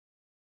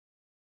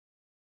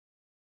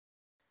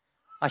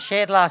I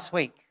shared last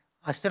week.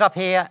 I stood up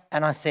here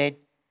and I said,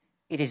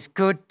 it is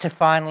good to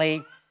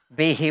finally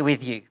be here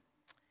with you.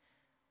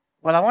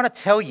 Well, I want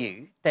to tell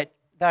you that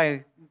though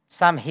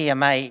some here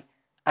may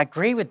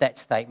agree with that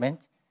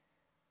statement,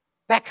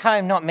 back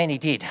home not many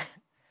did.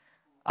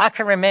 I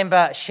can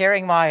remember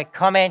sharing my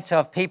comment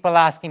of people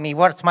asking me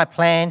what's my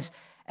plans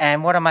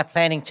and what am I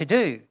planning to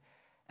do.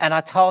 And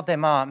I told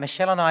them,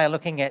 Michelle and I are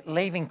looking at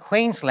leaving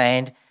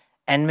Queensland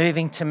and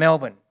moving to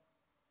Melbourne.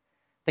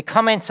 The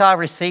comments I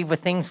received were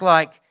things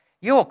like,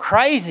 you're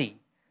crazy.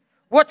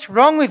 What's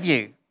wrong with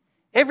you?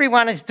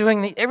 Everyone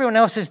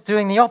else is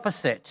doing the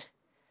opposite.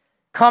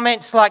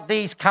 Comments like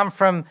these come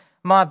from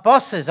my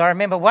bosses. I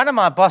remember one of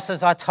my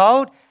bosses I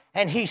told,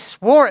 and he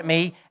swore at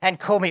me and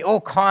called me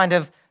all kind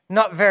of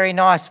not very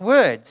nice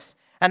words.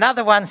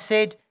 Another one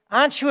said,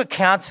 aren't you a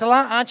counsellor?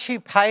 Aren't you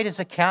paid as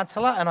a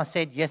counsellor? And I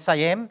said, yes, I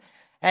am.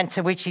 And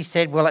to which he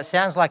said, well, it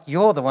sounds like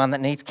you're the one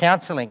that needs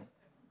counselling.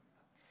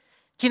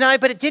 Do you know,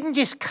 but it didn't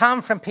just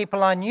come from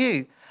people I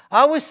knew.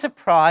 I was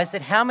surprised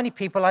at how many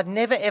people I'd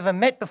never ever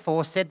met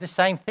before said the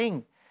same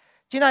thing.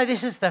 Do you know,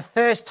 this is the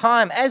first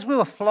time, as we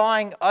were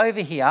flying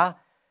over here,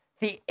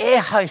 the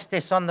air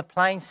hostess on the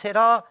plane said,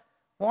 why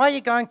are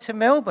you going to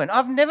Melbourne?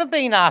 I've never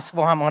been asked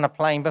why I'm on a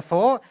plane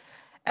before.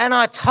 And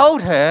I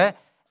told her,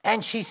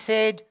 and she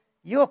said,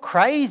 you're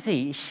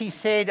crazy. She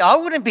said, I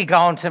wouldn't be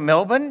going to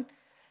Melbourne.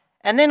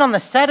 And then on the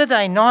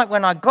Saturday night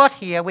when I got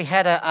here, we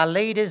had a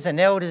leaders and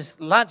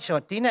elders lunch or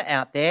dinner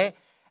out there,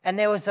 and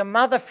there was a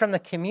mother from the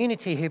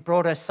community who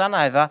brought her son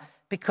over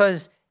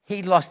because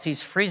he lost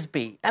his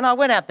frisbee. And I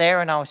went out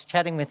there and I was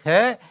chatting with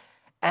her,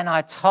 and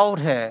I told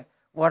her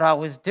what I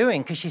was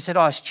doing because she said,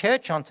 it's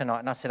church on tonight.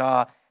 And I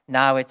said,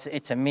 no,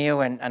 it's a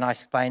meal, and I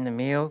explained the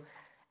meal.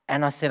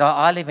 And I said,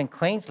 I live in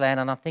Queensland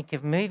and I'm thinking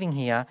of moving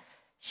here.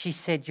 She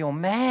said, you're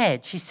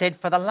mad. She said,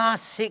 for the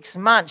last 6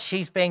 months,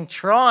 she's been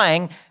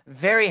trying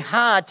very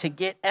hard to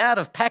get out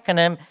of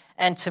Pakenham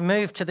and to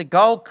move to the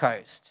Gold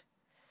Coast.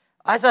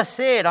 As I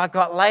said, I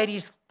got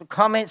ladies'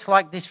 comments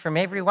like this from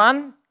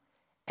everyone,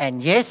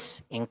 and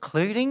yes,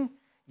 including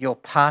your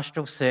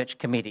pastoral search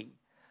committee.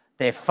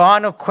 Their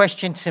final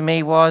question to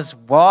me was,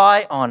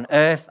 why on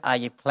earth are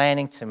you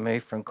planning to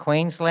move from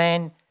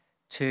Queensland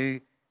to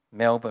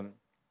Melbourne?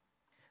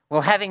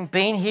 Well, having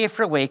been here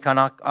for a week, and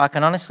I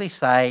can honestly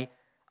say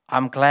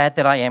I'm glad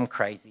that I am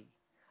crazy.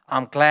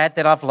 I'm glad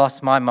that I've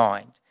lost my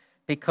mind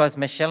because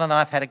Michelle and I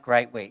have had a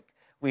great week.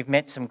 We've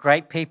met some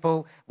great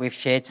people. We've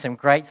shared some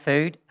great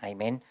food.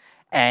 Amen.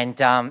 And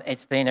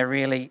it's been a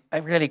really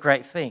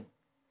great thing.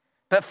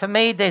 But for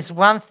me, there's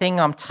one thing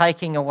I'm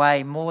taking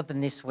away more than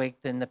this week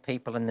than the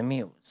people and the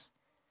meals.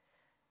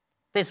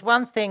 There's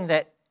one thing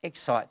that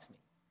excites me.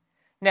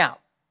 Now,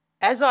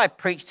 as I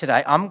preach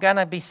today, I'm going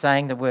to be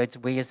saying the words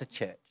we as a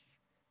church.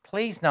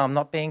 Please know I'm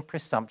not being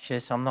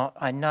presumptuous.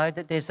 I know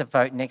that there's a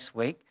vote next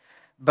week,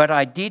 but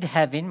I did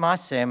have in my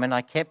sermon,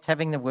 I kept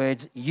having the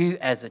words you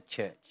as a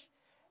church,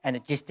 and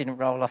it just didn't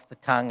roll off the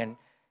tongue, and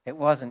it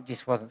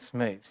just wasn't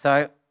smooth.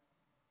 So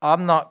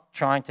I'm not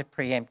trying to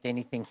preempt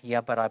anything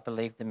here, but I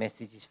believe the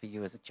message is for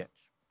you as a church.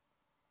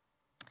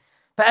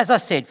 But as I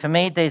said, for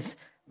me, there's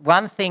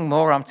one thing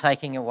more I'm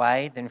taking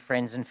away than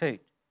friends and food.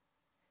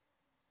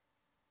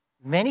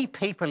 Many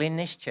people in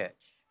this church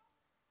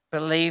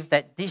believe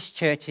that this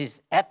church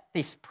is, at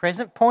this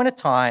present point of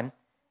time,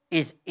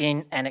 is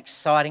in an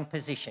exciting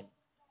position,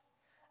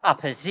 a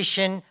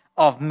position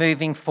of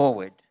moving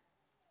forward.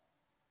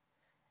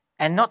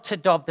 And not to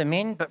dob them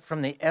in, but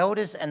from the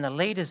elders and the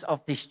leaders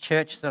of this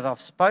church that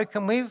I've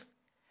spoken with,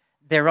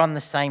 they're on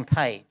the same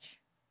page.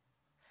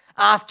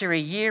 After a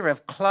year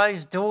of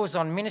closed doors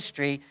on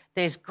ministry,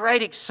 there's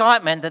great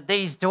excitement that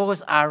these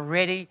doors are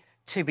ready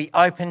to be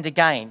opened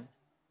again.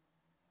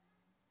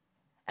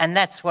 And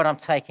that's what I'm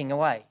taking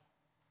away.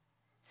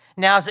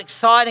 Now, as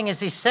exciting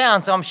as this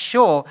sounds, I'm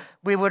sure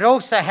we would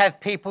also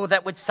have people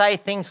that would say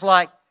things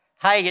like,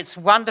 hey, it's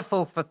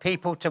wonderful for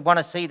people to want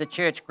to see the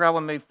church grow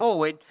and move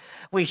forward.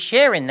 We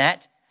share in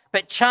that,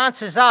 but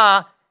chances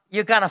are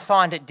you're going to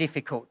find it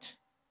difficult.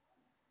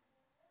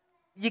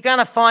 You're going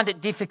to find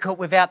it difficult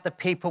without the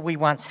people we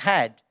once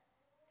had.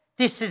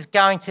 This is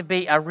going to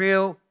be a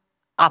real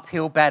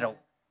uphill battle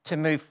to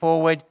move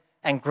forward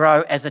and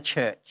grow as a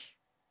church.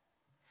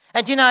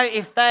 And you know,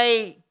 if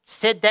they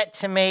said that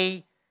to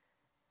me,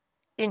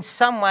 in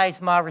some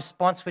ways my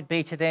response would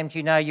be to them, do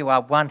you know, you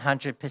are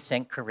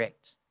 100%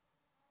 correct.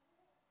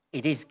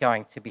 It is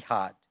going to be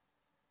hard.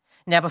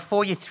 Now,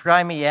 before you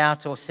throw me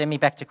out or send me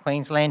back to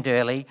Queensland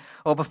early,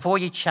 or before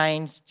you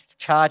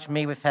charge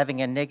me with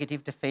having a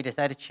negative defeatist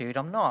attitude,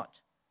 I'm not.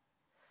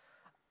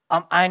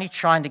 I'm only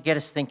trying to get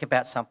us to think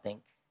about something.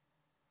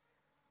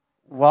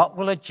 What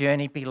will a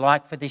journey be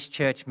like for this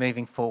church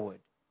moving forward?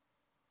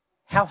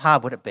 How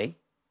hard would it be?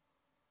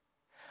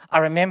 I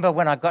remember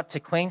when I got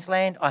to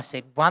Queensland, I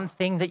said, one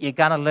thing that you're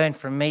going to learn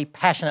from me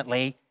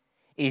passionately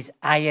is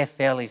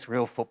AFL is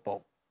real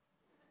football.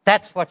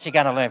 That's what you're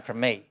going to learn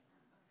from me.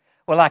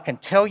 Well, I can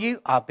tell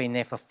you, I've been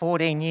there for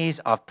 14 years.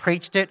 I've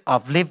preached it,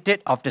 I've lived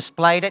it, I've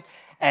displayed it,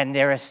 and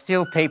there are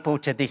still people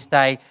to this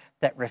day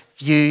that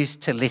refuse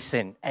to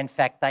listen. In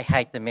fact, they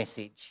hate the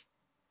message.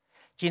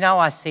 Do you know,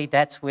 I see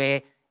that's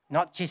where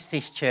not just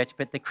this church,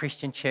 but the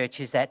Christian church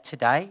is at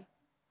today.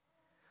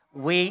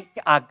 We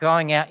are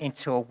going out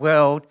into a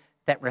world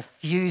that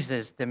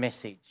refuses the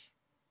message.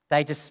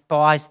 They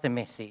despise the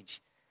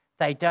message.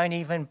 They don't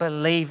even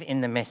believe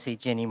in the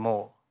message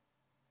anymore.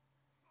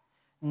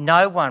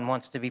 No one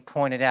wants to be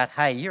pointed out,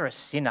 hey, you're a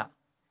sinner.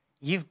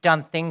 You've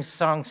done things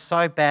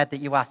so bad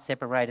that you are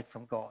separated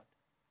from God.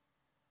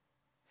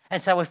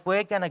 And so if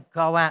we're going to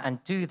go out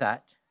and do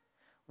that,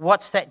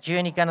 what's that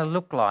journey going to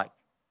look like?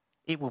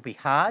 It will be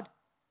hard,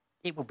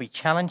 it will be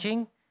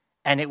challenging,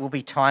 and it will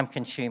be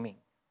time-consuming.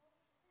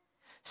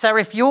 So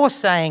if you're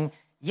saying,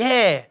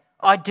 yeah,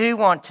 I do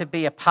want to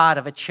be a part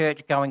of a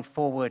church going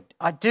forward,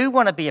 I do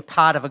want to be a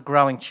part of a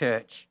growing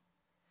church,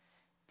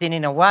 then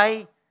in a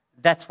way,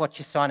 that's what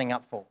you're signing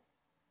up for.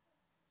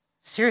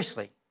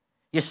 Seriously,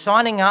 you're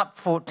signing up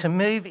to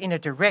move in a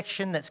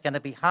direction that's going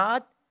to be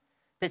hard,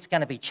 that's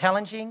going to be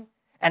challenging,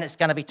 and it's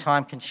going to be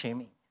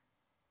time-consuming.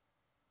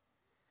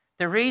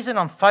 The reason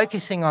I'm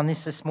focusing on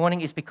this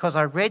morning is because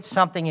I read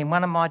something in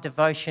one of my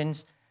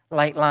devotions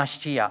late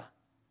last year.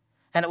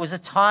 And it was a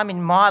time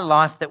in my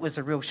life that was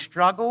a real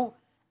struggle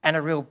and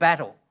a real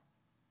battle.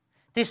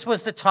 This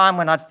was the time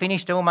when I'd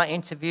finished all my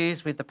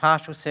interviews with the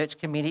Pastoral Search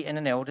Committee and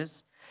the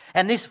elders.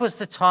 And this was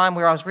the time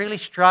where I was really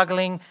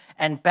struggling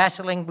and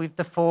battling with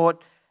the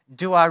thought,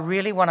 do I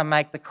really want to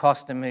make the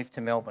cost and move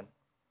to Melbourne?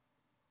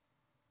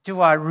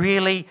 Do I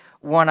really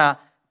want to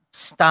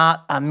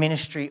start a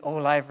ministry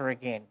all over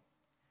again?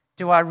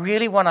 Do I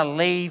really want to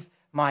leave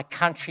my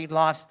country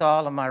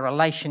lifestyle and my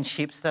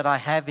relationships that I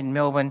have in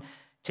Melbourne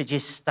to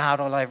just start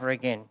all over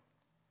again?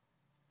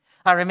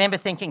 I remember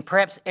thinking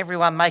perhaps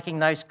everyone making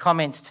those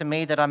comments to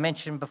me that I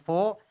mentioned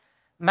before,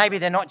 maybe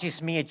they're not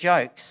just mere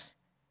jokes.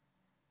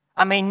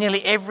 I mean,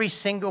 nearly every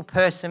single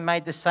person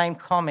made the same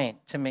comment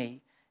to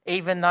me,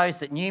 even those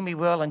that knew me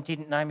well and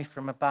didn't know me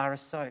from a bar of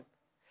soap.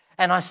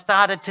 And I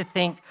started to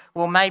think,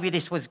 well, maybe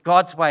this was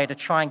God's way to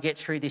try and get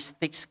through this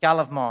thick skull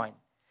of mine.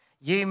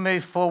 You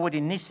move forward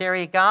in this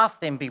area, Garth,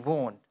 then be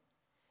warned.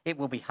 It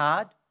will be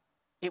hard,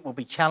 it will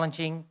be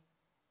challenging,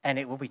 and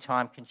it will be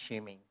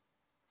time-consuming.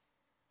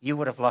 You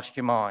would have lost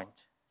your mind.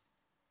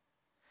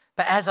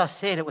 But as I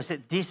said, it was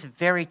at this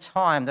very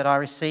time that I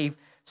received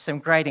some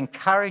great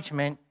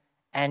encouragement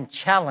and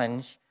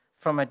challenge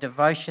from a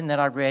devotion that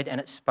I read,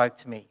 and it spoke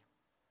to me.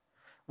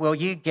 Well,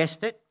 you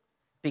guessed it,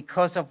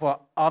 because of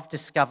what I've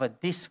discovered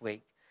this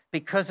week,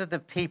 because of the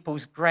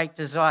people's great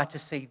desire to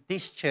see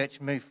this church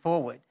move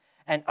forward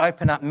and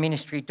open up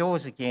ministry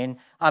doors again,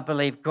 I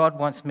believe God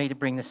wants me to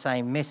bring the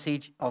same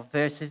message of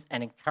verses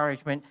and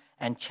encouragement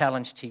and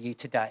challenge to you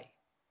today.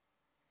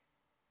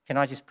 Can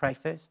I just pray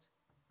first?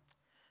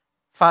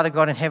 Father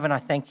God in heaven, I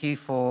thank you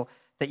for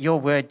that your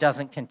word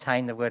doesn't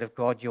contain the word of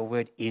God. Your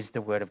word is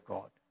the word of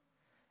God.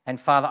 And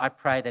Father, I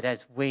pray that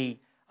as we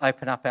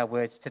open up our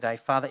words today,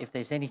 Father, if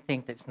there's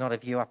anything that's not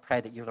of you, I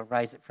pray that you'll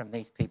erase it from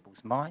these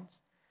people's minds.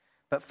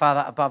 But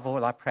Father, above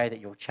all, I pray that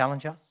you'll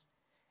challenge us,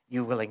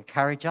 you will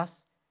encourage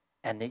us,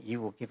 and that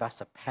you will give us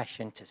a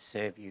passion to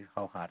serve you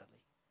wholeheartedly.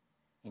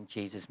 In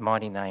Jesus'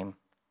 mighty name,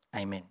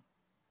 amen.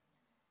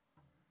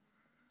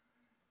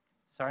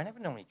 Sorry, I never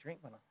normally drink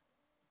when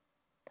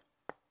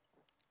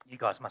You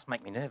guys must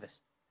make me nervous.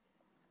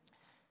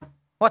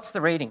 What's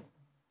the reading?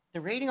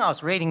 The reading I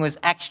was reading was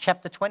Acts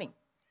chapter 20.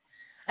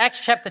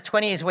 Acts chapter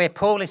 20 is where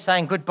Paul is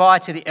saying goodbye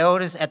to the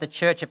elders at the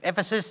church of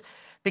Ephesus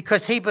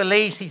because he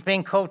believes he's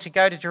been called to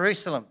go to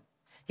Jerusalem.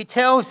 He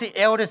tells the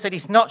elders that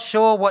he's not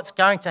sure what's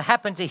going to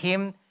happen to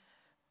him,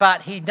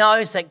 but he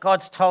knows that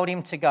God's told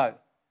him to go.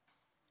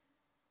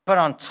 But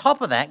on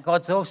top of that,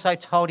 God's also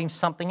told him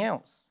something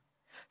else.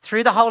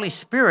 Through the Holy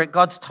Spirit,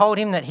 God's told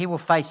him that he will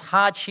face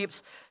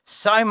hardships,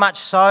 so much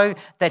so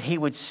that he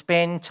would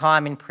spend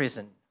time in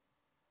prison.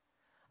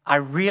 I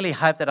really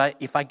hope that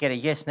if I get a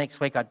yes next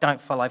week, I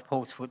don't follow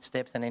Paul's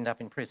footsteps and end up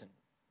in prison.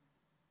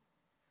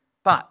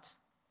 But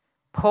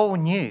Paul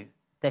knew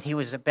that he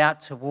was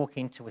about to walk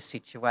into a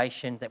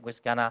situation that was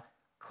going to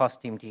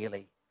cost him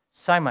dearly.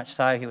 So much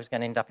so, he was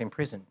going to end up in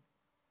prison.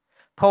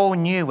 Paul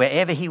knew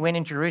wherever he went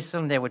in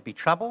Jerusalem, there would be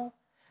trouble,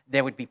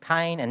 there would be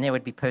pain, and there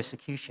would be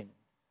persecution.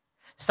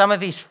 Some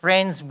of his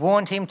friends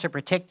warned him to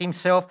protect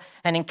himself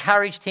and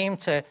encouraged him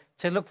to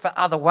look for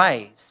other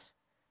ways.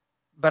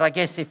 But I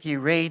guess if you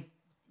read,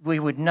 we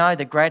would know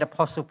the great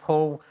apostle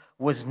Paul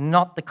was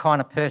not the kind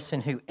of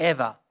person who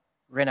ever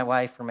ran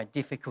away from a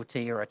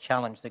difficulty or a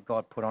challenge that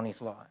God put on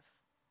his life.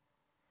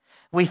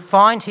 We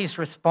find his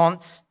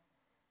response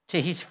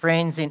to his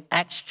friends in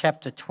Acts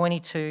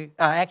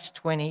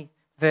 20,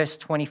 verse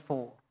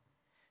 24.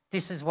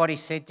 This is what he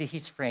said to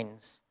his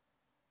friends.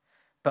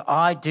 But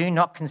I do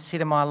not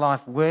consider my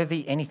life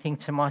worthy anything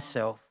to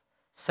myself,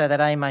 so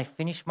that I may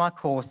finish my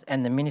course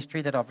and the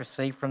ministry that I've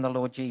received from the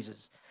Lord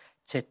Jesus,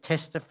 to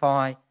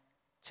testify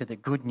to the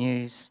good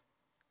news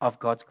of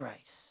God's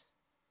grace.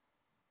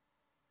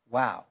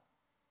 Wow.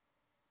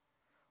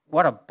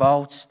 What a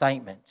bold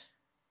statement.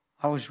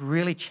 I was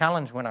really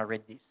challenged when I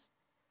read this.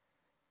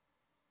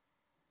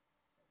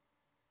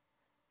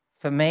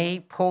 For me,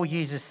 Paul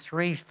uses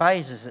three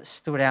phrases that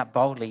stood out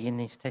boldly in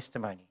his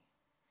testimony.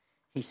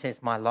 He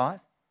says, my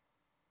life,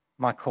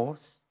 my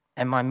course,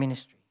 and my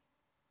ministry.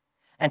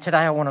 And today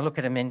I want to look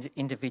at them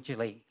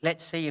individually.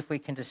 Let's see if we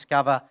can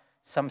discover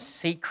some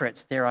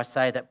secrets, dare I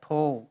say, that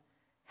Paul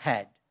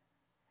had.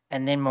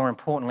 And then more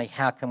importantly,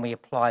 how can we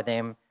apply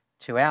them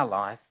to our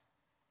life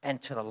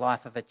and to the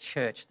life of a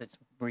church that's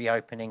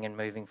reopening and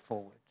moving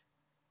forward?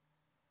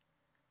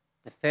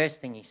 The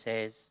first thing he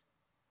says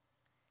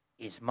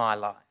is my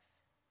life.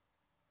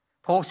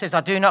 Paul says, I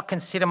do not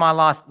consider my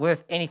life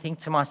worth anything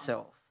to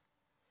myself.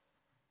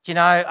 Do you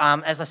know,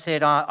 as I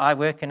said, I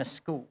work in a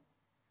school.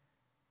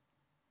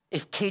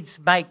 If kids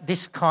make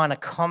this kind of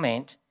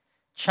comment,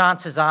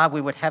 chances are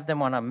we would have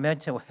them on a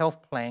mental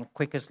health plan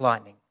quick as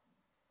lightning.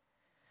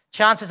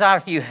 Chances are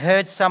if you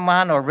heard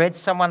someone or read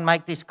someone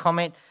make this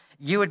comment,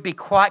 you would be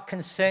quite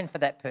concerned for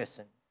that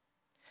person.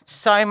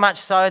 So much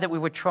so that we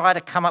would try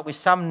to come up with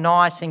some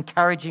nice,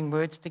 encouraging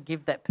words to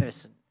give that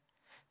person.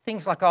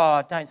 Things like,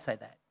 oh, don't say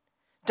that.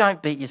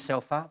 Don't beat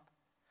yourself up.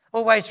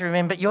 Always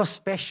remember you're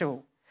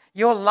special.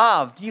 You're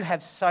loved. You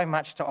have so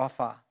much to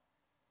offer.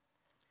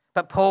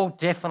 But Paul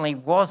definitely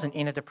wasn't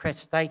in a depressed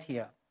state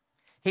here.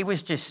 He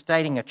was just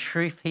stating a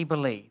truth he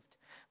believed.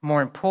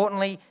 More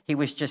importantly, he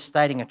was just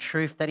stating a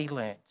truth that he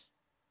learnt.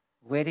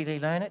 Where did he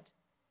learn it?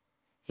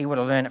 He would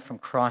have learned it from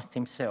Christ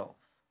himself.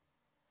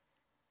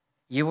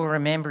 You will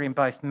remember in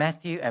both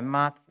Matthew and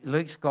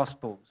Luke's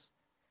Gospels,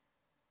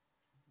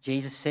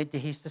 Jesus said to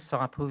his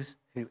disciples,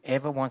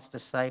 whoever wants to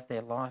save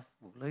their life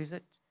will lose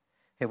it.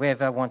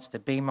 Whoever wants to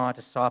be my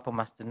disciple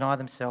must deny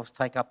themselves,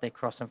 take up their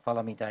cross and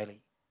follow me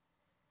daily.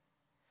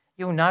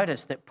 You'll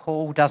notice that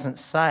Paul doesn't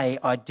say,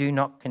 I do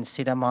not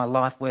consider my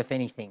life worth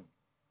anything.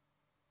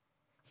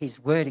 His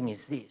wording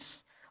is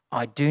this,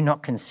 I do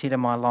not consider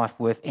my life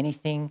worth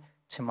anything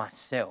to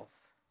myself.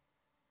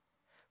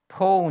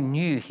 Paul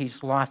knew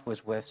his life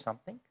was worth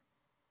something,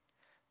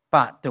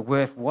 but the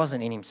worth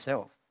wasn't in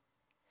himself.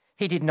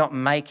 He did not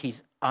make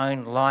his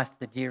own life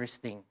the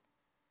dearest thing.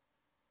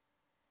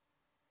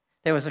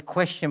 There was a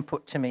question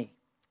put to me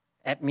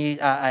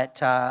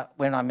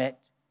when I met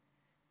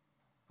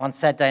on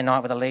Saturday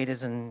night with the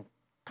leaders and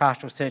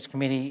pastoral search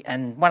committee,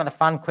 and one of the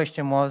fun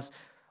questions was,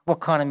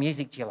 what kind of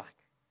music do you like?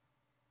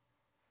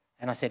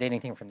 And I said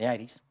anything from the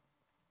 80s.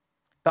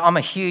 But I'm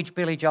a huge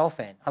Billy Joel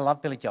fan. I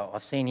love Billy Joel.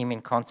 I've seen him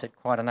in concert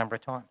quite a number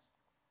of times.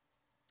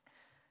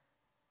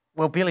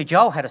 Well, Billy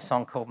Joel had a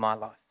song called My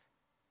Life.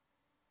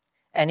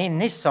 And in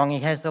this song, he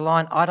has the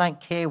line, I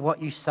don't care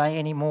what you say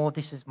anymore,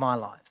 this is my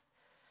life.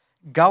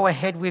 Go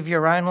ahead with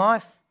your own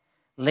life,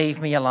 leave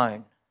me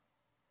alone.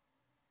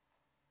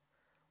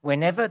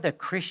 Whenever the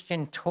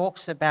Christian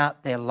talks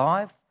about their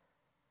life,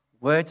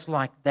 words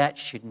like that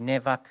should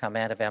never come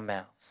out of our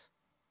mouths.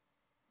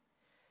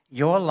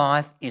 Your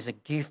life is a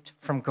gift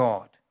from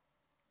God.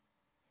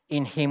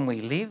 In him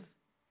we live,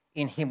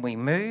 in him we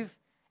move,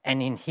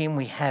 and in him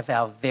we have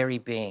our very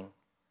being.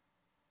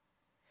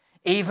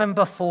 Even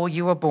before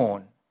you were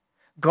born,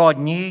 God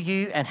knew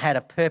you and had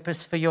a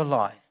purpose for your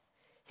life.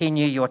 He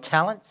knew your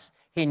talents,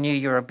 he knew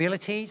your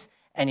abilities,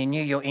 and he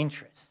knew your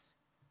interests.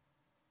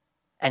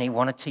 And he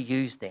wanted to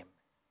use them.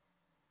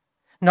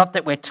 Not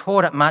that we're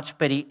taught it much,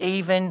 but he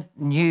even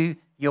knew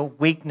your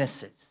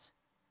weaknesses.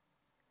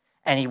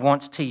 And he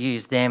wants to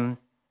use them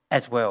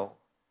as well.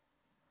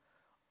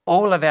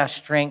 All of our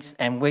strengths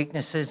and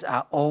weaknesses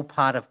are all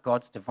part of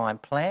God's divine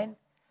plan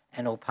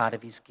and all part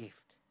of his gift.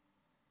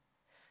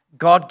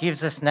 God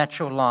gives us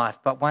natural life,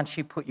 but once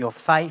you put your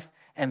faith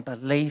and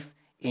belief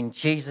in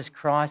Jesus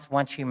Christ,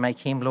 once you make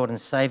him Lord and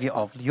Saviour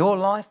of your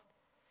life,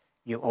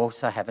 you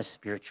also have a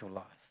spiritual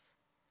life.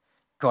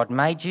 God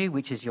made you,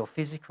 which is your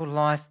physical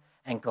life,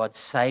 and God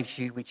saves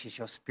you, which is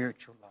your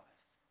spiritual life.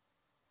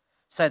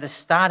 So the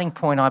starting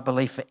point, I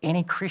believe, for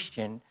any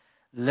Christian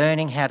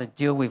learning how to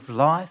deal with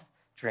life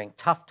during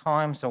tough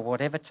times or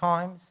whatever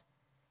times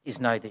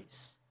is know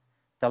this.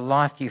 The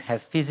life you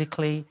have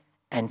physically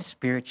and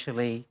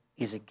spiritually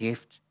is a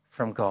gift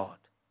from God.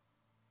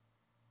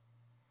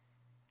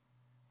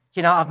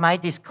 You know, I've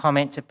made this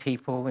comment to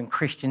people and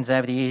Christians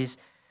over the years,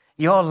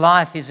 your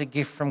life is a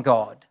gift from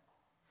God.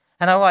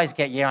 And I always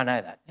get, yeah, I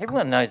know that.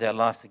 Everyone knows our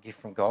life's a gift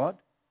from God.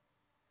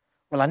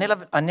 Well, I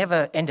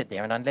never end it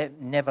there, and I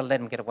never let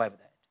them get away with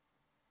that.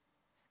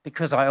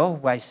 Because I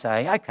always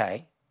say,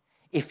 okay,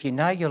 if you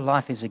know your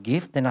life is a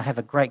gift, then I have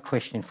a great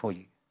question for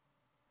you.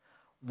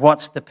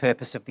 What's the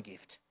purpose of the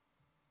gift?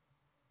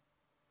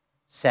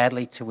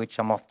 Sadly, to which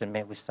I'm often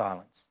met with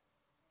silence.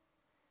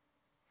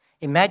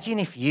 Imagine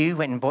if you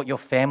went and bought your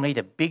family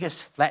the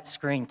biggest flat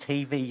screen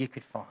TV you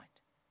could find.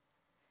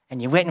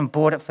 And you went and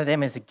bought it for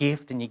them as a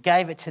gift and you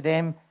gave it to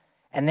them,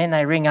 and then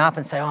they ring up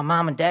and say, oh,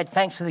 Mum and Dad,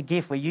 thanks for the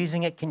gift. We're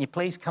using it. Can you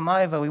please come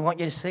over? We want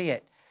you to see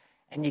it.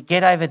 And you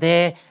get over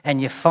there and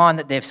you find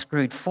that they've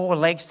screwed 4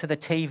 legs to the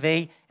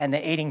TV and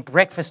they're eating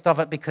breakfast of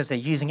it because they're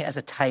using it as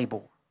a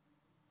table.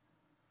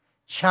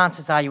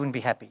 Chances are you wouldn't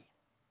be happy.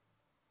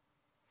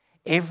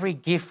 Every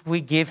gift we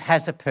give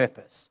has a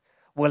purpose.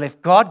 Well,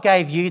 if God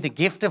gave you the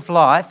gift of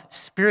life,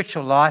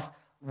 spiritual life,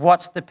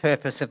 what's the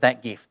purpose of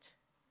that gift?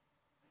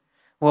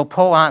 Well,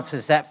 Paul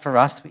answers that for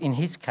us in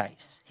his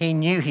case. He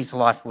knew his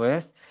life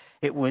worth.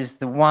 It was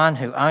the one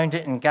who owned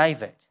it and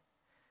gave it.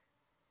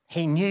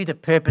 He knew the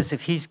purpose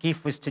of his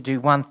gift was to do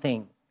one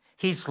thing.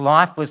 His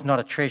life was not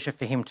a treasure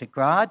for him to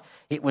guard.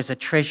 It was a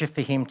treasure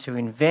for him to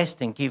invest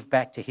and give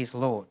back to his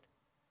Lord.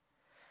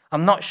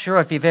 I'm not sure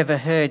if you've ever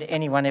heard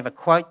anyone ever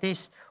quote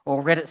this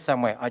or read it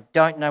somewhere. I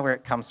don't know where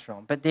it comes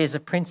from, but there's a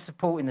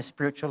principle in the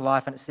spiritual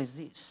life and it says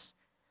this: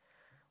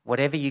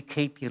 whatever you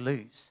keep, you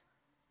lose.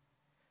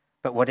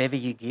 But whatever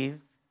you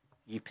give,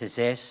 you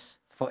possess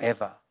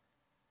forever.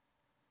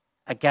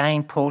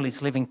 Again, Paul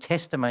is living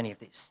testimony of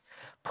this.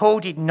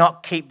 Paul did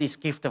not keep this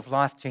gift of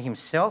life to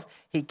himself.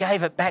 He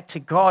gave it back to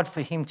God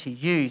for him to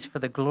use for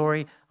the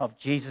glory of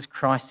Jesus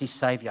Christ, his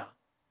Saviour.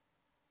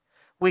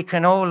 We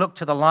can all look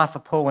to the life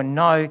of Paul and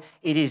know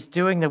it is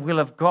doing the will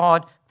of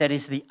God that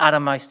is the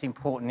uttermost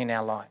important in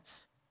our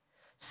lives.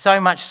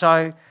 So much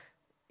so,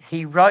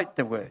 he wrote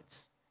the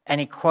words and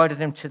he quoted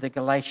them to the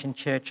Galatian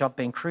church: I've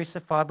been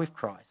crucified with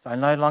Christ. I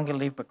no longer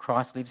live, but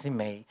Christ lives in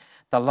me.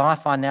 The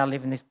life I now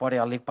live in this body,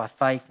 I live by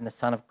faith in the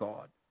Son of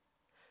God,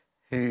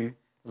 who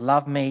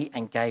loved me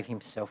and gave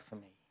himself for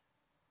me.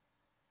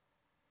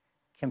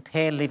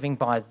 Compare living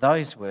by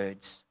those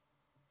words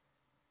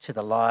to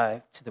the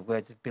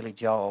words of Billy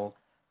Joel: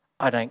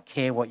 I don't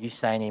care what you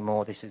say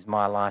anymore, this is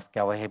my life,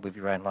 go ahead with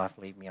your own life,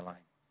 leave me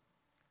alone.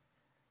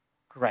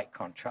 Great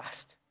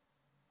contrast.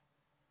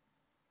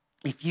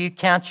 If you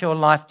count your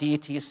life dear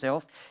to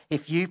yourself,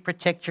 if you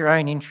protect your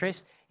own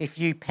interests, if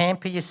you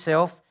pamper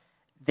yourself,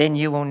 then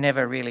you will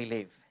never really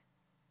live.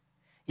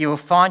 You will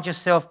find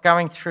yourself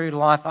going through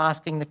life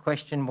asking the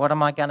question, what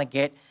am I going to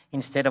get,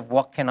 instead of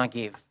what can I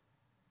give?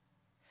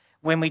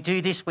 When we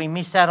do this, we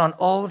miss out on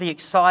all the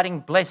exciting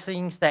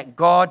blessings that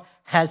God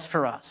has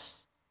for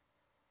us.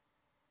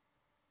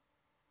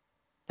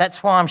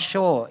 That's why I'm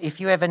sure if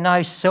you ever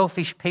know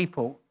selfish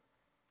people,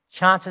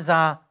 chances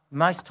are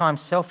most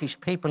times selfish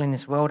people in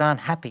this world aren't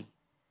happy.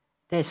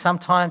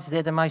 Sometimes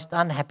they're the most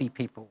unhappy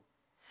people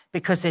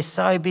because they're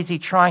so busy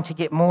trying to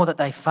get more that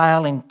they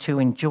fail to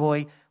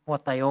enjoy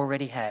what they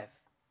already have.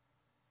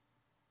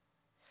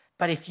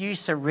 But if you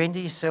surrender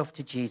yourself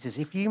to Jesus,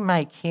 if you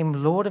make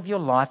him Lord of your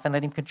life and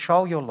let him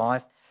control your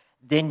life,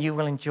 then you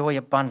will enjoy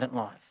abundant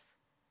life.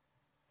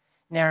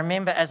 Now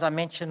remember, as I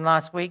mentioned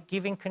last week,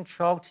 giving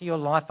control to your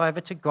life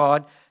over to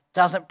God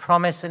doesn't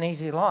promise an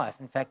easy life.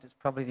 In fact, it's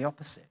probably the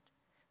opposite.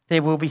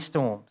 There will be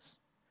storms.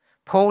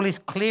 Paul is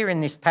clear in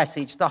this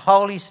passage. The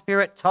Holy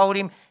Spirit told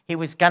him he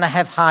was going to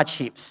have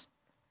hardships.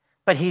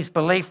 But his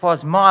belief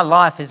was, my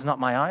life is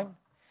not my own.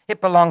 It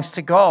belongs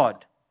to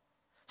God.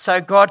 So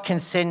God can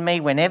send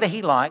me whenever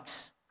he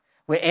likes,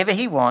 wherever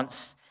he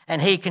wants,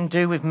 and he can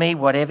do with me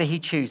whatever he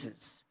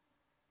chooses.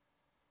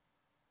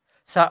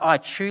 So I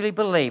truly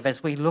believe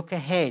as we look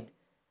ahead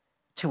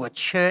to a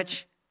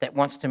church that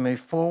wants to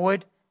move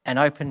forward and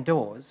open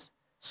doors,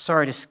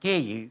 sorry to scare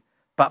you,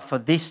 but for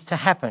this to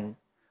happen,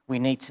 we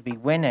need to be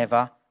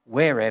whenever,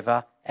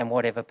 wherever, and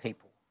whatever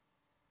people.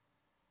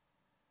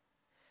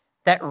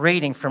 That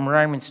reading from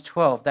Romans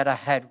 12 that I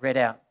had read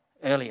out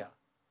earlier,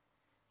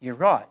 you're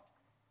right.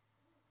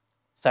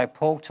 So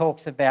Paul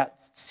talks about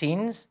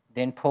sins,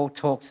 then Paul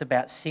talks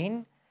about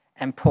sin,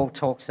 and Paul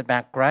talks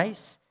about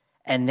grace,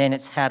 and then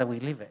it's how do we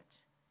live it.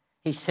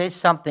 He says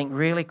something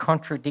really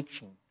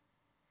contradicting.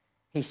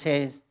 He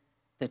says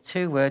the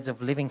two words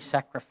of living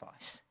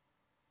sacrifice.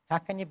 How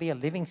can you be a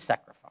living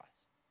sacrifice?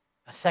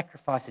 A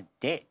sacrifice is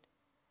dead.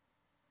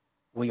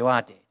 Well, you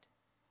are dead.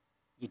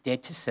 You're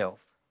dead to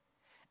self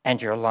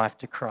and you're alive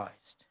to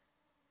Christ.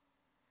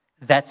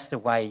 That's the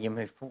way you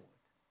move forward.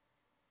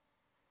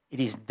 It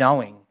is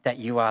knowing that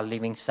you are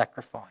living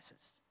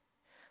sacrifices.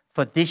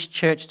 For this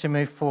church to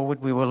move forward,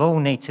 we will all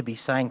need to be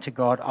saying to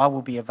God, I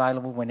will be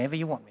available whenever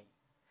you want me.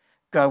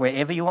 Go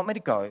wherever you want me to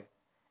go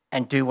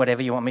and do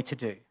whatever you want me to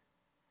do.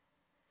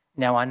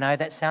 Now, I know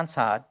that sounds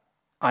hard.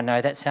 I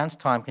know that sounds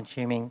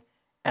time-consuming,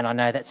 and I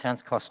know that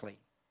sounds costly.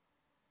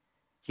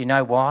 Do you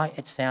know why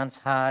it sounds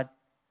hard,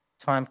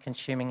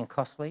 time-consuming and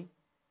costly?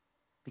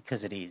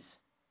 Because it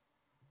is.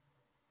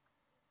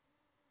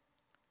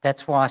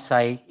 That's why I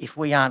say if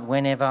we aren't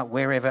whenever,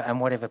 wherever and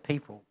whatever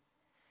people,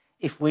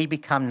 if we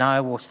become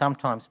no or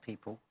sometimes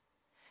people,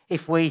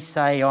 if we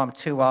say, I'm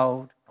too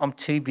old, I'm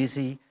too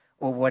busy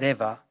or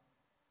whatever,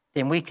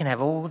 then we can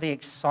have all the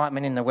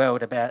excitement in the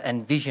world about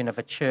and vision of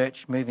a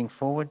church moving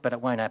forward, but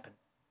it won't happen.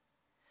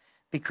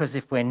 Because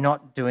if we're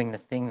not doing the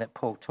thing that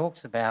Paul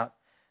talks about,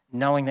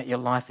 knowing that your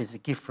life is a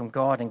gift from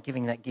God and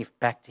giving that gift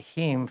back to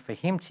him for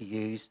him to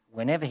use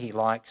whenever he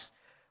likes,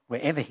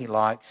 wherever he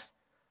likes,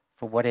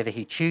 for whatever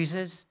he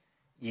chooses,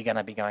 you're going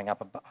to be going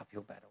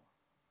uphill battle.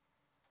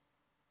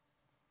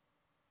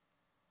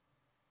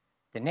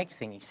 The next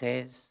thing he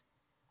says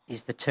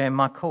is the term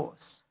my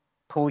course.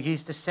 Paul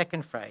used the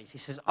second phrase. He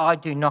says, I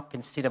do not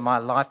consider my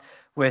life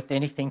worth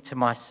anything to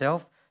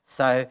myself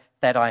so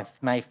that I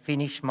may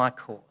finish my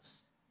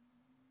course.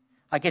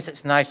 I guess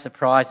it's no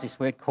surprise this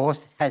word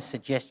course has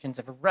suggestions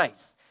of a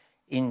race.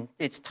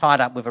 It's tied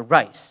up with a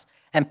race.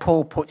 And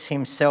Paul puts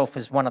himself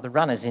as one of the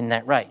runners in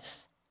that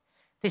race.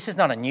 This is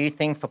not a new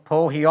thing for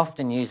Paul. He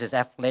often uses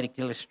athletic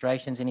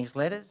illustrations in his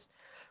letters.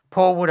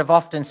 Paul would have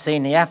often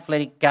seen the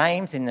athletic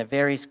games in the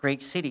various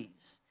Greek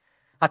cities.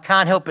 I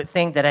can't help but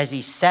think that as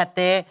he sat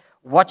there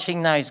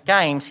watching those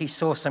games, he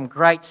saw some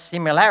great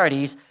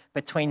similarities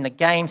between the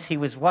games he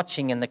was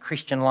watching and the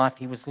Christian life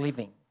he was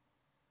living.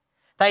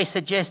 They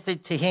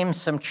suggested to him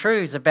some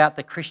truths about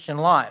the Christian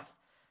life.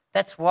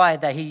 That's why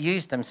he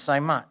used them so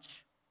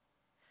much.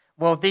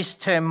 Well, this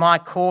term, my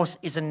course,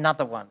 is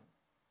another one.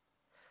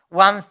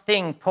 One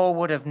thing Paul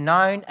would have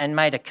known and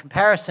made a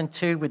comparison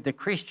to with the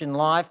Christian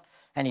life,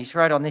 and he's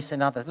wrote on this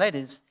in other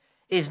letters,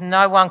 is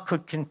no one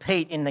could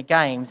compete in the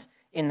games,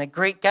 in the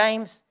Greek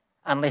games,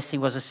 unless he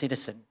was a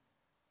citizen.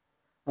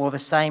 Well, the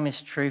same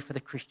is true for the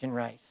Christian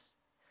race.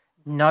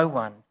 No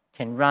one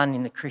can run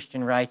in the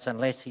Christian race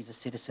unless he's a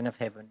citizen of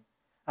heaven,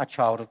 a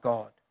child of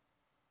God.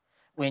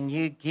 When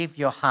you give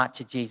your heart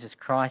to Jesus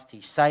Christ,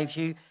 he saves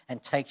you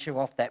and takes you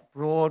off that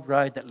broad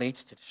road that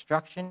leads to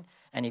destruction,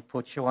 and he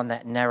puts you on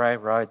that narrow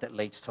road that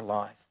leads to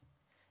life.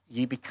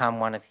 You become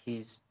one of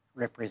his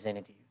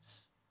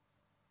representatives.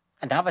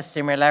 Another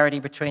similarity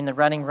between the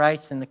running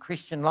race and the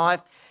Christian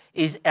life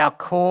is our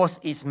course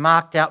is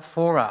marked out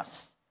for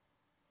us.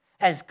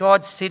 As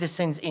God's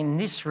citizens in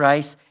this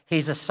race,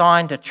 he's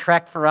assigned a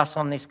track for us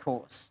on this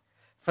course.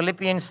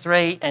 Philippians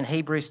 3 and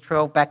Hebrews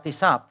 12 back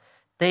this up.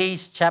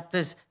 These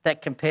chapters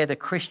that compare the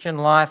Christian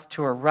life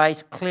to a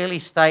race clearly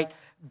state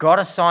God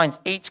assigns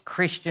each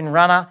Christian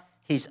runner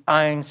his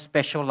own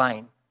special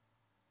lane.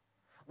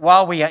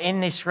 While we are in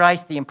this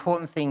race, the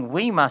important thing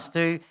we must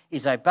do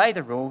is obey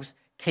the rules,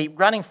 keep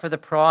running for the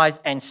prize,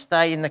 and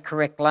stay in the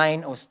correct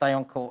lane or stay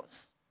on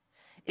course.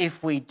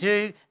 If we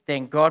do,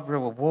 then God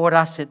will reward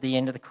us at the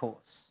end of the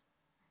course.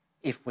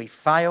 If we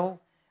fail,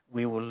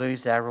 we will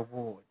lose our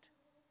reward.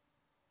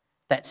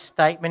 That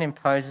statement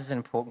imposes an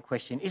important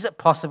question. Is it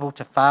possible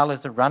to fail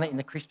as a runner in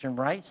the Christian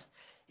race?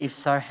 If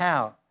so,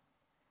 how?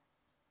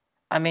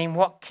 I mean,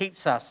 what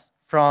keeps us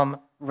from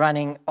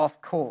running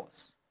off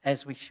course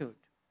as we should?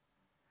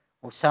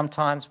 Well,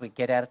 sometimes we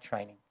get out of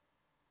training.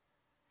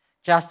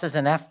 Just as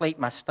an athlete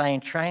must stay in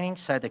training,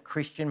 so the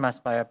Christian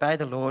must obey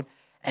the Lord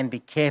and be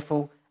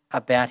careful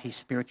about his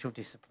spiritual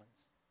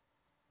disciplines.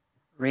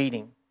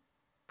 Reading,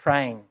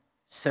 praying,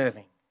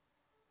 serving.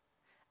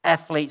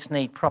 Athletes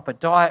need proper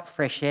diet,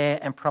 fresh air,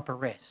 and proper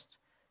rest.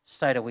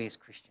 So do we as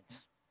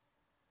Christians.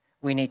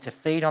 We need to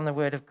feed on the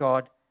Word of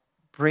God,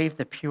 breathe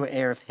the pure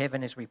air of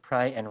heaven as we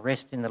pray, and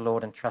rest in the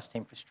Lord and trust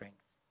him for strength.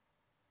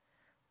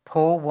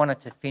 Paul wanted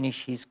to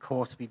finish his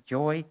course with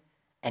joy,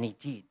 and he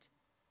did.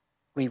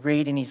 We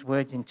read in his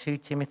words in 2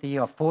 Timothy,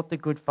 I've fought the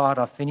good fight,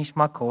 I've finished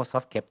my course,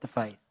 I've kept the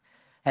faith.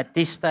 At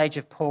this stage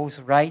of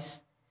Paul's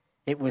race,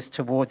 it was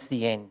towards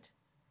the end,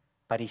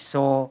 but he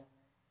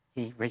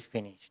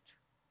finished.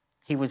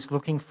 He was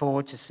looking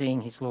forward to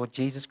seeing his Lord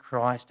Jesus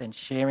Christ and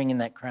sharing in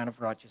that crown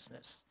of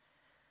righteousness.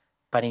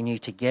 But he knew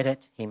to get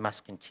it, he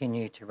must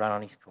continue to run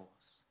on his course.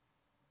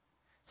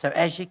 So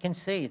as you can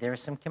see, there are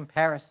some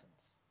comparisons.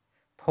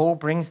 Paul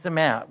brings them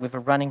out with a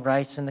running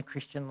race in the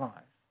Christian life.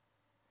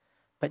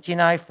 But you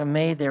know, for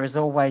me, there is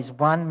always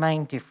one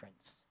main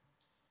difference.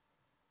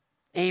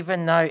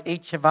 Even though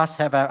each of us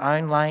have our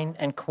own lane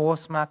and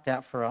course marked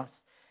out for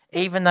us,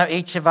 even though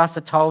each of us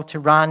are told to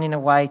run in a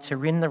way to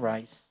win the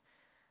race,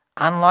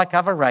 unlike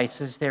other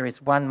races, there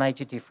is one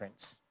major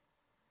difference.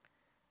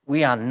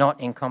 We are not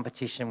in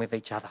competition with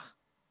each other.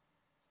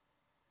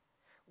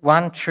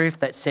 One truth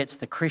that sets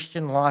the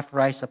Christian life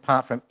race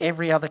apart from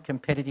every other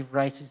competitive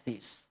race is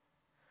this.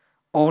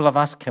 All of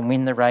us can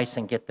win the race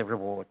and get the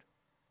reward.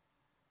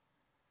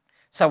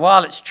 So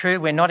while it's true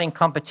we're not in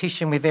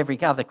competition with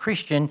every other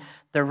Christian,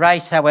 the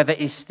race, however,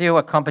 is still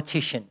a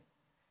competition.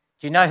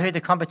 Do you know who the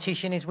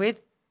competition is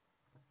with?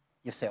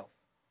 Yourself.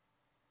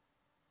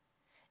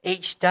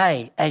 Each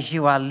day, as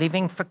you are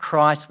living for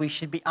Christ, we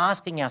should be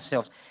asking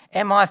ourselves,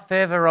 am I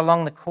further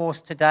along the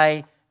course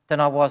today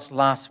than I was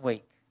last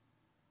week?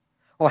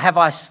 Or have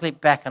I slipped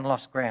back and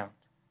lost ground?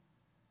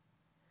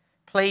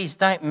 Please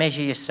don't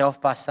measure yourself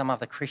by some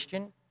other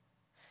Christian.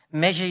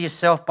 Measure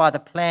yourself by the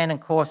plan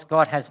and course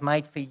God has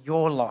made for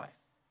your life,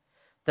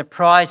 the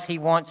prize he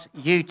wants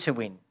you to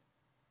win.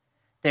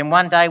 Then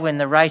one day when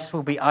the race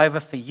will be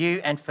over for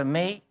you and for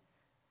me,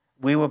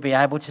 we will be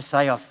able to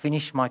say, I've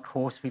finished my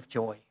course with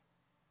joy.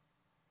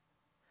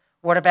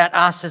 What about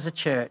us as a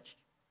church?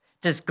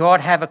 Does God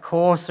have a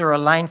course or a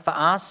lane for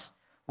us?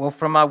 Well,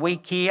 from my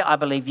week here, I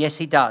believe, yes,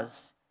 he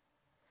does.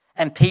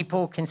 And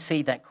people can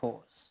see that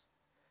course.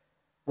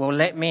 Well,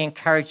 let me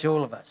encourage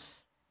all of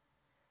us.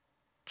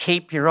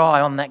 Keep your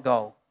eye on that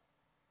goal.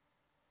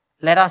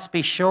 Let us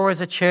be sure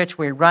as a church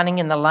we're running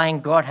in the lane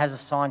God has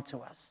assigned to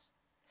us.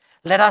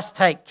 Let us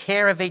take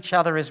care of each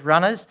other as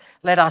runners.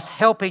 Let us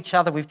help each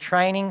other with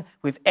training,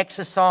 with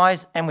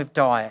exercise, and with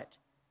diet.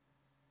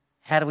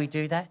 How do we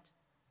do that?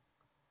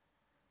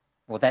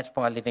 Well, that's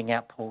by living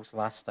out Paul's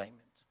last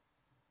statement.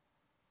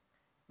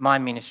 My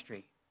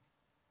ministry.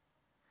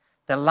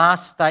 The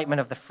last statement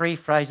of the three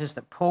phrases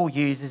that Paul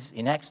uses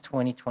in Acts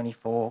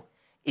 20:24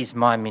 is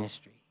my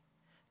ministry.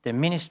 The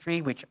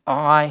ministry which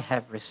I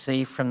have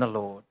received from the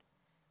Lord.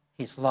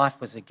 His life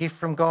was a gift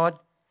from God.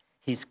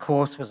 His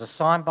course was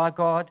assigned by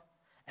God.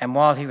 And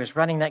while he was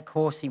running that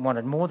course, he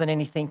wanted more than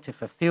anything to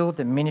fulfill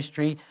the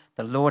ministry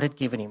the Lord had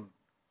given him.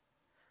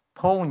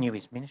 Paul knew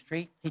his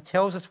ministry. He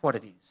tells us what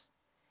it is.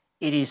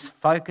 It is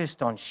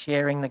focused on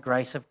sharing the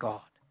grace of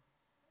God.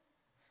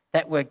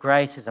 That word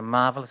grace is a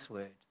marvellous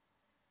word.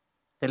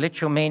 The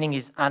literal meaning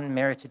is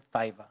unmerited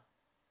favour.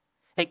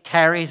 It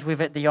carries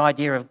with it the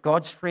idea of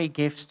God's free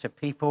gifts to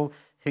people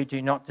who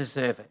do not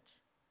deserve it.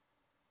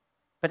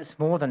 But it's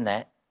more than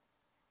that.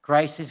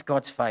 Grace is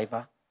God's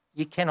favour.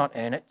 You cannot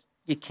earn it.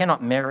 You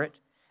cannot merit,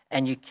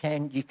 and you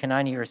can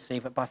only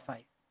receive it by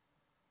faith.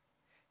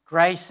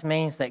 Grace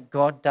means that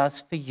God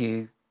does for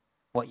you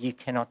what you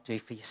cannot do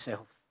for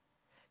yourself.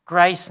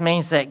 Grace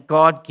means that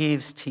God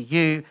gives to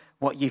you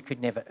what you could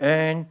never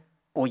earn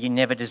or you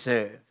never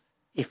deserve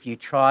if you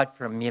tried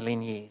for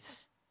 1,000,000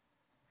 years.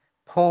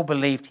 Paul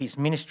believed his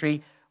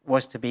ministry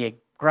was to be a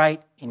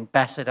great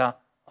ambassador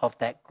of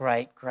that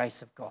great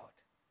grace of God.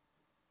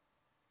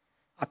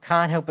 I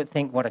can't help but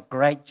think what a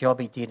great job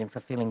he did in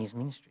fulfilling his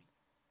ministry.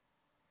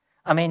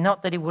 I mean,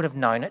 not that he would have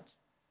known it,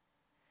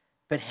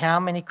 but how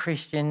many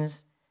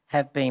Christians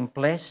have been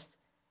blessed,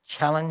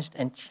 challenged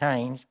and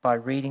changed by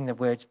reading the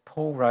words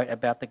Paul wrote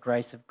about the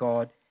grace of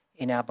God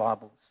in our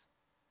Bibles?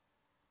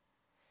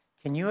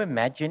 Can you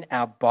imagine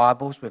our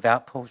Bibles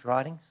without Paul's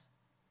writings?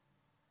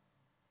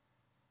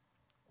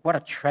 What a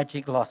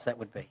tragic loss that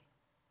would be.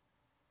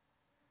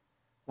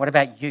 What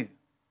about you?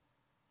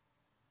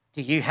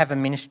 Do you have a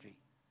ministry?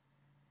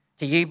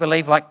 Do you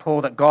believe, like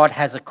Paul, that God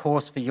has a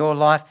course for your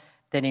life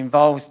that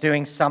involves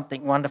doing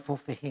something wonderful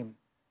for him?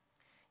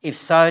 If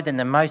so, then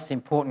the most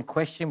important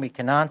question we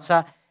can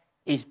answer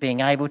is being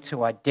able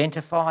to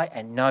identify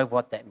and know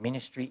what that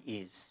ministry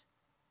is.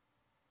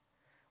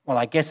 Well,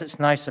 I guess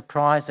it's no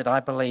surprise that I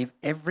believe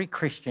every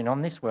Christian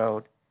on this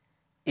world,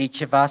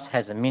 each of us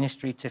has a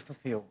ministry to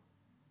fulfill.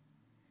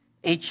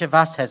 Each of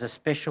us has a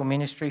special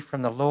ministry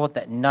from the Lord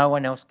that no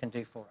one else can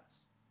do for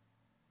us.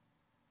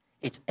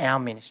 It's our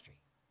ministry.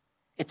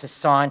 It's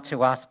assigned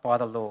to us by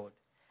the Lord,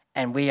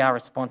 and we are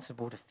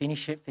responsible to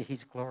finish it for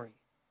his glory.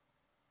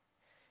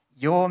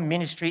 Your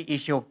ministry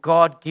is your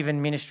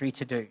God-given ministry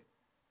to do.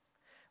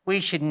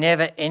 We should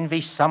never envy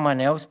someone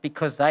else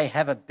because they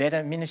have a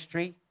better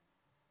ministry.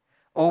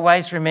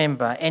 Always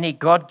remember, any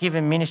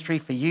God-given ministry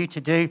for you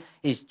to do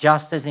is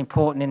just as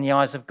important in the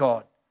eyes of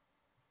God.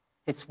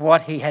 It's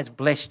what he has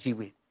blessed you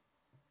with.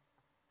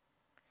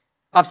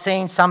 I've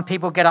seen some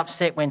people get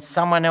upset when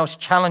someone else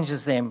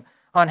challenges them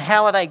on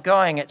how are they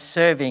going at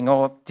serving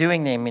or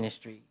doing their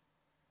ministry.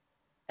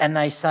 And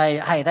they say,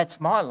 hey, that's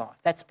my life.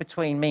 That's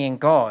between me and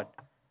God.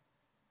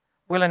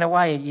 Well, in a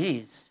way it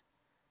is.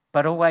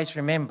 But always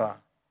remember,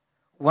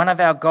 one of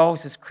our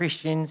goals as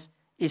Christians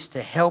is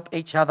to help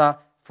each other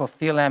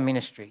fulfill our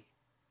ministry.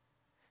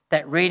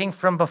 That reading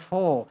from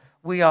before,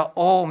 we are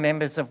all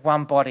members of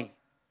one body.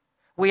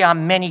 We are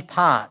many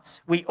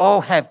parts. We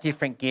all have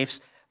different gifts,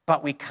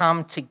 but we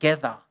come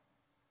together.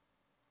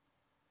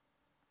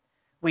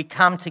 We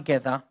come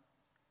together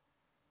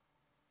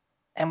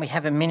and we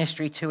have a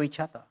ministry to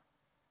each other.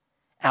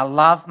 Our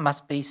love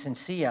must be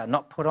sincere,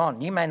 not put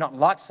on. You may not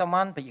like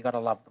someone, but you've got to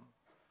love them.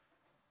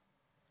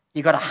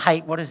 You've got to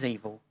hate what is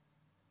evil.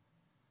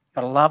 You've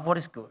got to love what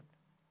is good.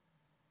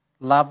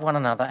 Love one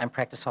another and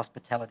practice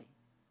hospitality.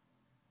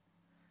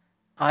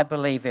 I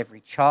believe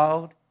every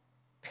child,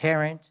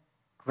 parent,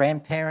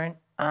 grandparent,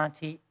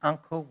 auntie,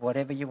 uncle,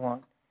 whatever you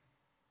want,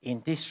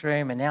 in this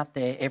room and out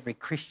there, every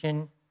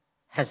Christian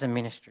has a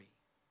ministry.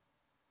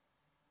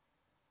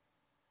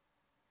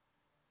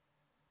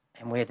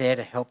 And we're there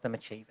to help them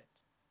achieve it.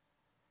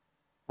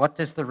 What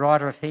does the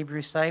writer of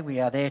Hebrews say? We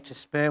are there to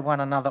spur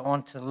one another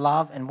on to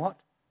love and what?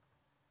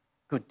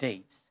 Good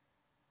deeds.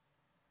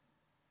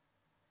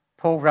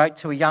 Paul wrote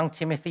to a young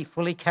Timothy,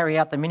 fully carry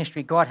out the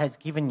ministry God has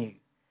given you.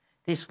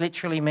 This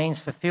literally means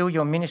fulfill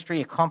your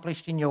ministry,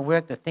 accomplished in your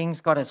work, the things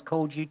God has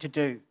called you to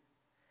do.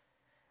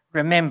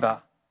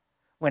 Remember,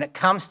 when it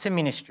comes to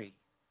ministry,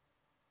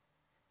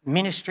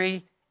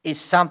 ministry is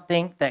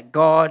something that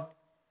God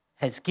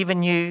has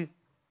given you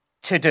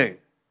to do.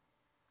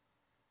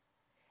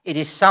 It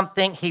is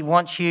something he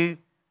wants you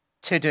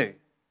to do.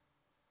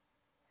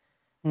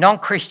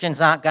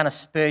 Non-Christians aren't going to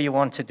spur you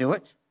on to do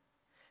it.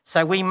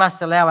 So we must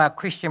allow our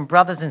Christian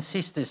brothers and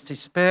sisters to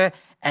spur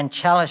and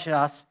challenge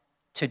us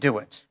to do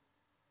it.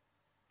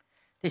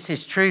 This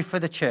is true for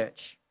the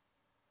church.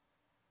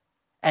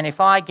 And if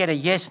I get a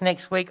yes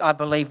next week, I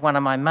believe one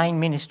of my main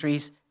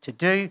ministries to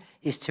do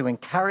is to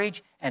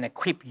encourage and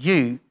equip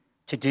you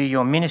to do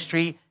your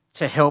ministry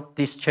to help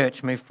this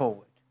church move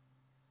forward.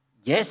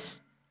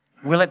 Yes.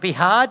 Will it be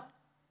hard?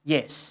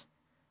 Yes.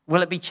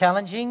 Will it be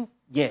challenging?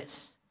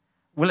 Yes.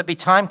 Will it be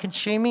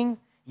time-consuming?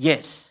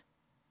 Yes.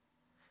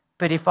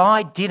 But if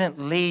I didn't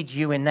lead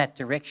you in that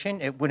direction,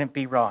 it wouldn't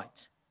be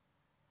right.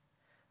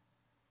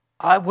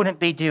 I wouldn't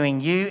be doing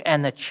you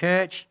and the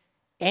church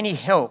any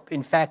help.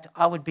 In fact,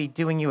 I would be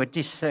doing you a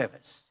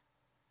disservice.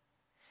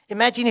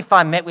 Imagine if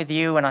I met with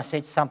you and I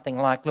said something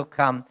like, look,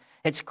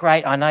 it's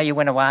great, I know you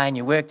went away and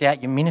you worked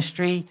out your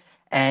ministry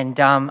And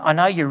I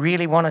know you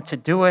really wanted to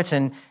do it,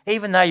 and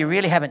even though you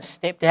really haven't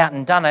stepped out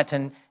and done it,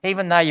 and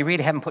even though you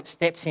really haven't put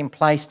steps in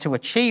place to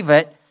achieve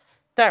it,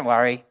 don't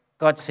worry,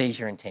 God sees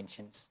your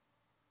intentions.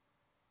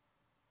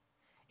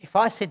 If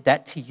I said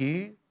that to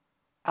you,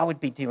 I would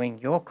be doing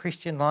your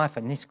Christian life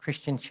and this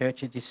Christian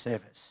church a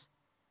disservice.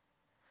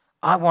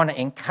 I want to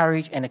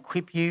encourage and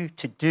equip you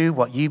to do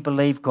what you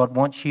believe God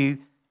wants you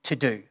to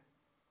do,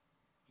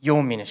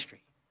 your ministry.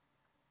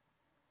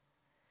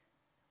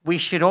 We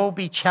should all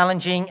be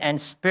challenging and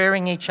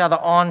spurring each other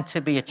on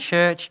to be a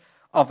church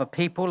of a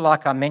people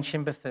like I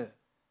mentioned before.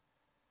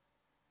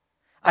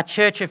 A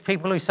church of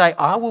people who say,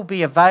 I will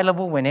be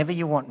available whenever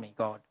you want me,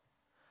 God.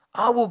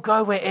 I will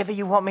go wherever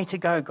you want me to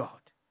go, God.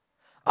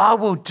 I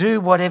will do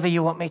whatever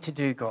you want me to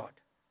do, God.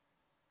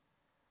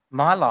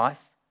 My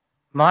life,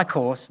 my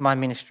course, my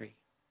ministry.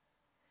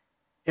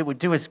 It would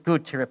do us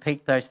good to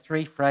repeat those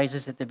 3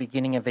 phrases at the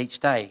beginning of each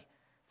day,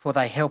 for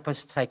they help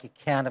us take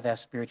account of our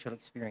spiritual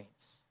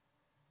experience.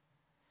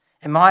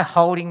 Am I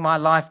holding my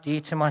life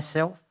dear to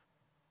myself,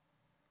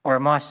 or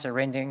am I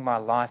surrendering my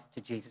life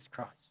to Jesus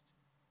Christ?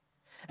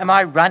 Am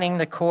I running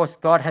the course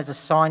God has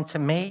assigned to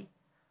me,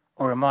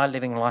 or am I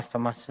living life for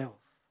myself?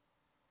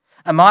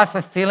 Am I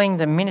fulfilling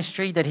the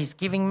ministry that He's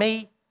giving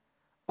me,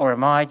 or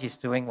am I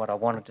just doing what I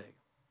want to do?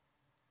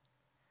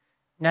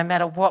 No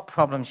matter what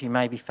problems you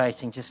may be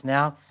facing just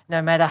now,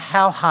 no matter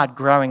how hard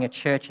growing a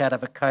church out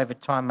of a COVID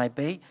time may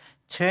be,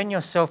 turn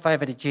yourself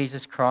over to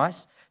Jesus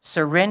Christ,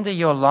 surrender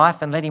your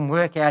life and let Him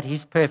work out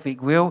His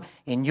perfect will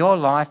in your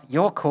life,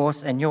 your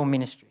course and your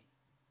ministry.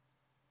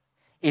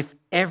 If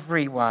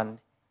everyone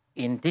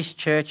in this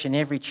church and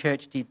every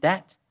church did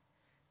that,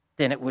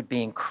 then it would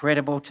be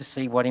incredible to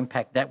see what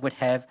impact that would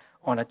have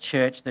on a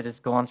church that has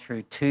gone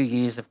through 2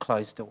 years of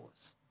closed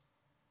doors.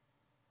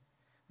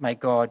 May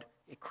God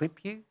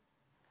equip you,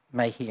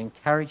 may He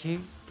encourage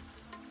you,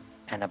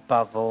 and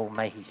above all,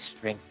 may He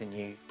strengthen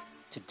you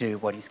to do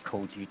what He's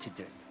called you to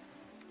do.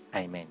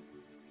 Amen.